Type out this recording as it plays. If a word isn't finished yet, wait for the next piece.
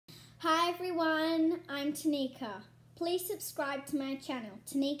Hi everyone, I'm Tanika. Please subscribe to my channel,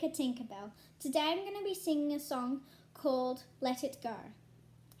 Tanika Tinkerbell. Today I'm going to be singing a song called Let It Go.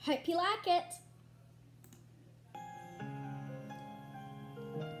 Hope you like it.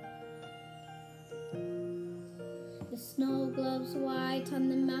 The snow glows white on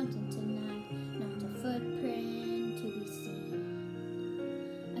the mountain tonight, not a footprint to be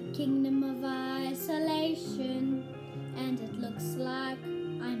seen. A kingdom of isolation, and it looks like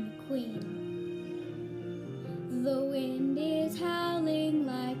I'm the queen. The wind is howling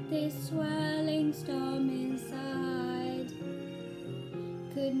like this swirling storm inside.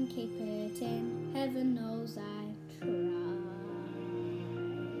 Couldn't keep it in, heaven knows I tried.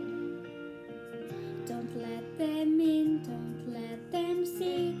 Don't let them in, don't let them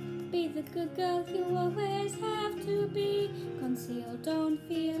see. Be the good girl you always have to be. Conceal, don't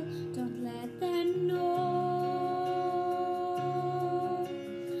feel, don't let them know.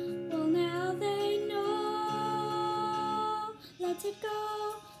 Well, now they know. Let it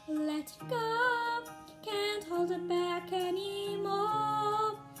go, let it go. Can't hold it back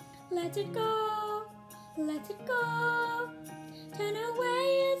anymore. Let it go, let it go. Turn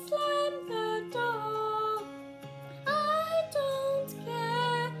away and slam the door. I don't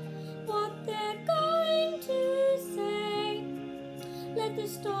care what they're going to say. Let the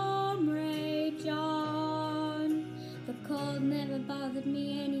storm rage on. The cold never bothered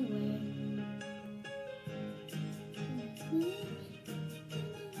me anyway.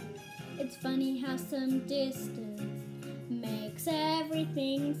 It's funny how some distance makes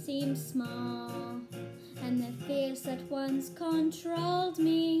everything seem small, and the fears that once controlled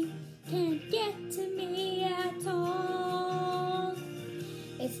me can't get to me at all.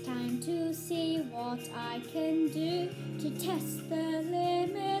 It's time to see what I can do to test the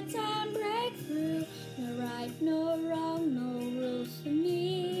limits and break through. No right, no wrong, no rules for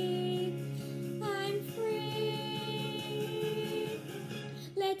me. I'm free.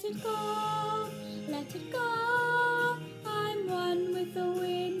 Let it go, let it go. I'm one with the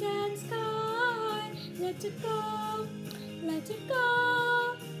wind and sky. Let it go, let it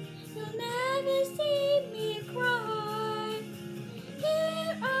go. You'll never see me cry.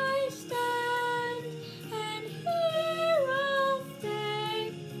 Here I stand, and here I'll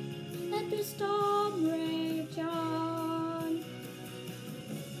stay. Let the storm rage on.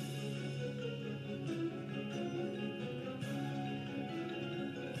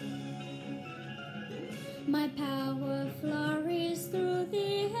 My power flurries through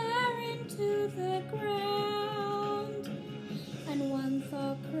the air into the ground, and one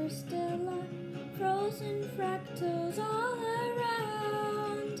thought crystalline, frozen fractals all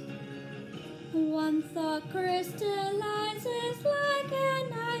around. One thought crystallizes like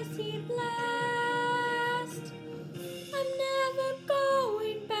an icy blast. I'm never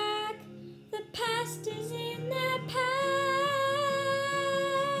going back. The past is in the past.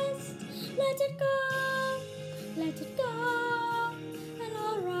 Let it go. Let it go, and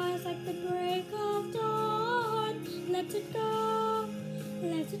I'll rise like the break of dawn. Let it go,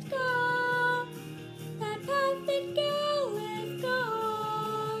 let it go. That perfect girl is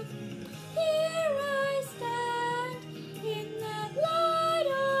gone. Here I stand in the light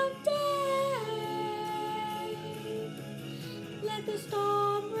of day. Let the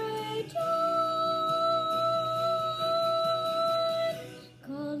storm rage on.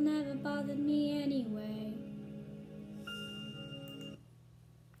 Cold never bothered me anyway.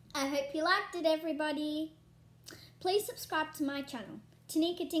 I hope you liked it, everybody. Please subscribe to my channel,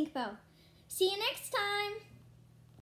 Tanika Tinkerbell. See you next time.